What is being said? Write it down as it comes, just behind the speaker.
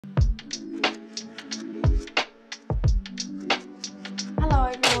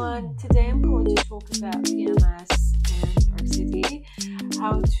everyone. Today I'm going to talk about PMS and OCD,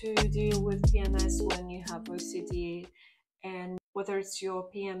 how to deal with PMS when you have OCD, and whether it's your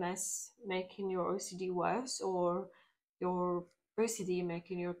PMS making your OCD worse or your OCD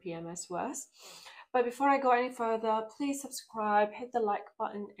making your PMS worse. But before I go any further, please subscribe, hit the like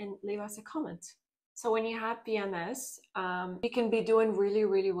button, and leave us a comment. So when you have PMS, you can be doing really,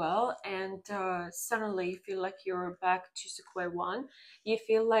 really well, and suddenly you feel like you're back to square one. You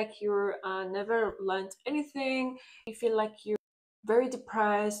feel like you're never learned anything. You feel like you're very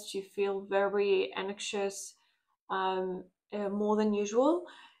depressed. You feel very anxious, more than usual.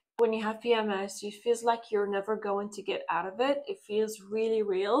 When you have PMS, it feels like you're never going to get out of it. It feels really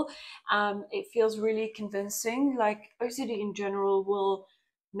real. It feels really convincing. Like OCD in general will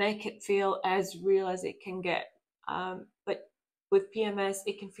make it feel as real as it can get. But with PMS,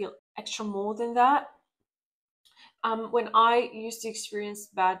 it can feel extra more than that. When I used to experience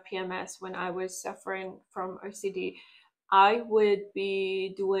bad PMS, when I was suffering from OCD, I would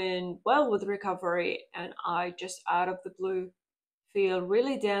be doing well with recovery, and I just out of the blue feel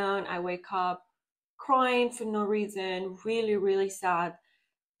really down. I wake up crying for no reason, really, really sad.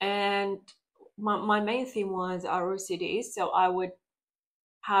 And my main theme was our OCD, so I would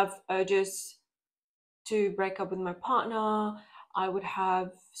have urges to break up with my partner. I would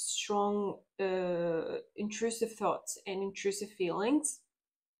have strong intrusive thoughts and intrusive feelings.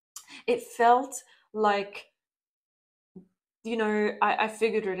 It felt like, I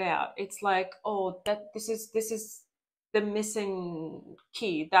figured it out. It's like, oh, that this is the missing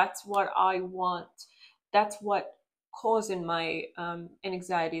key. That's what I want. That's what causing my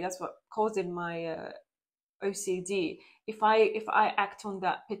anxiety. That's what causing my OCD. If I act on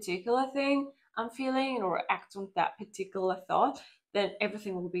that particular thing I'm feeling, or act on that particular thought, then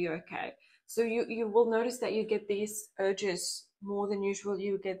everything will be okay. So you will notice that you get these urges more than usual.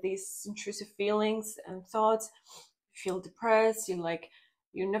 You get these intrusive feelings and thoughts. You feel depressed. You're like,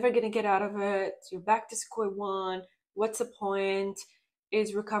 you're never gonna get out of it. You're back to square one. What's the point?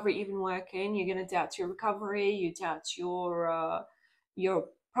 Is recovery even working? You're gonna doubt your recovery. You doubt your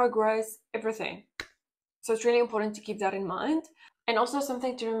progress, everything. So it's really important to keep that in mind. And also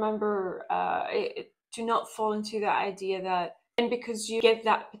something to remember, to not fall into the idea that, and because you get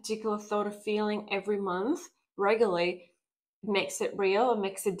that particular thought or feeling every month regularly, makes it real, it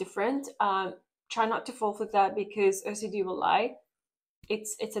makes it different. Try not to fall for that, because OCD will lie.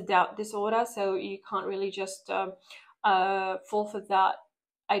 It's a doubt disorder, so you can't really just fall for that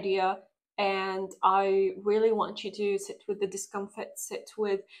idea. And I really want you to sit with the discomfort, sit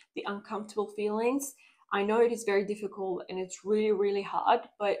with the uncomfortable feelings. I know it is very difficult and it's really, really hard,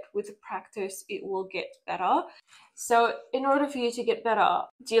 but with practice, it will get better. So in order for you to get better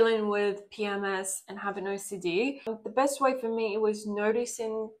dealing with PMS and having OCD, the best way for me was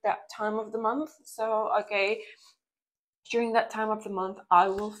noticing that time of the month. So, okay, during that time of the month, I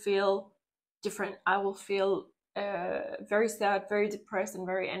will feel different. I will feel very sad, very depressed, and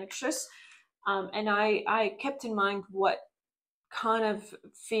very anxious. And I kept in mind what kind of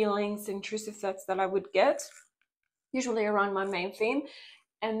feelings, intrusive thoughts that I would get, usually around my main theme,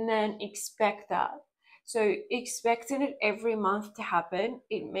 and then expect that. So expecting it every month to happen,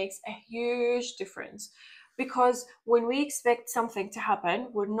 it makes a huge difference. Because when we expect something to happen,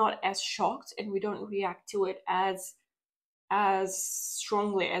 we're not as shocked and we don't react to it as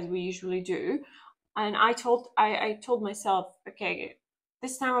strongly as we usually do. And I told myself, okay,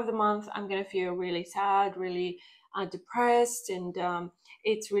 this time of the month I'm gonna feel really sad, really depressed, and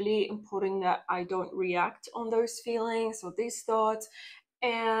it's really important that I don't react on those feelings or these thoughts.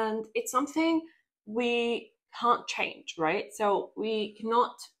 And it's something we can't change, right? So we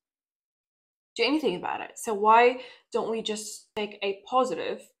cannot do anything about it. So why don't we just take a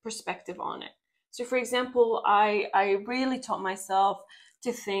positive perspective on it? So for example, I really taught myself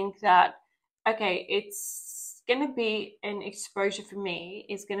to think that, okay, it's gonna be an exposure for me.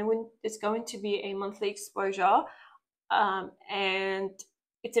 It's going to be a monthly exposure, and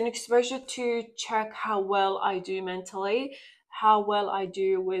it's an exposure to check how well I do mentally, how well I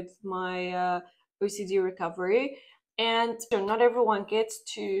do with my OCD recovery. And not everyone gets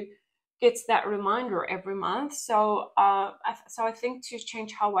that reminder every month. So I think to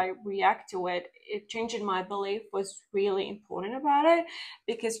change how I react to it, changing my belief was really important about it,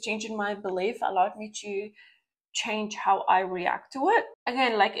 because changing my belief allowed me to change how I react to it.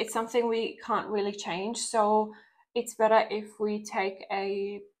 Again, like, it's something we can't really change, so it's better if we take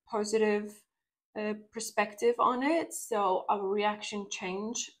a positive perspective on it, so our reaction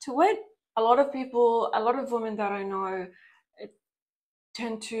change to it. A lot of women that I know,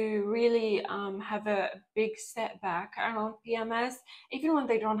 tend to really have a big setback around PMS. Even when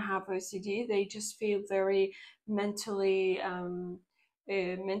they don't have OCD, they just feel very mentally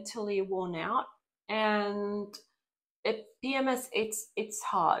worn out. And PMS, it's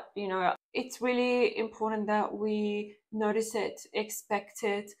hard, you know. It's really important that we notice it, expect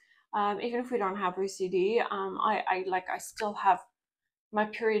it, even if we don't have OCD. I still have my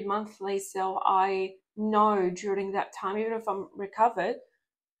period monthly, so I know during that time, even if I'm recovered,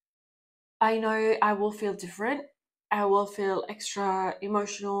 I know I will feel different. I will feel extra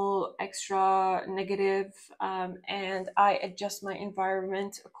emotional, extra negative, and I adjust my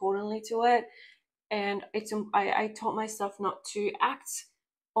environment accordingly to it. And I taught myself not to act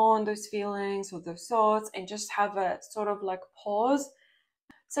on those feelings or those thoughts, and just have a sort of like pause.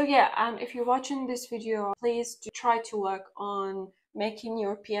 So yeah, if you're watching this video, please do try to work on making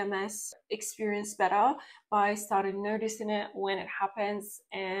your PMS experience better by starting noticing it when it happens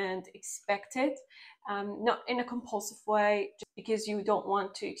and expect it. Not in a compulsive way, just because you don't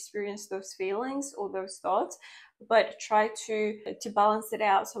want to experience those feelings or those thoughts, but try to balance it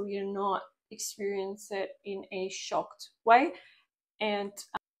out so you're not experience it in a shocked way. And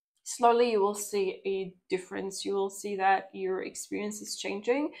slowly you will see a difference. You will see that your experience is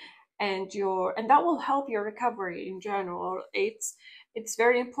changing, and that will help your recovery in general. It's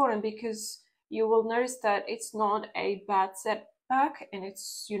very important, because you will notice that it's not a bad setback, and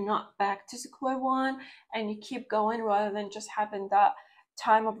it's you're not back to square one, and you keep going, rather than just having that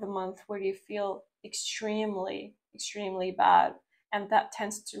time of the month where you feel extremely bad, and that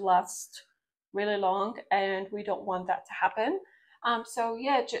tends to last really long, and we don't want that to happen. So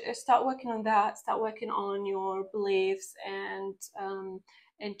yeah, start working on that. Start working on your beliefs, and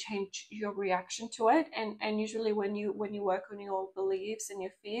change your reaction to it. And usually, when you work on your beliefs and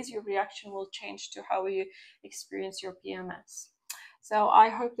your fears, your reaction will change to how you experience your PMS. So I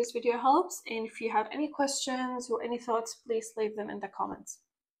hope this video helps. And if you have any questions or any thoughts, please leave them in the comments.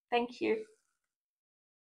 Thank you.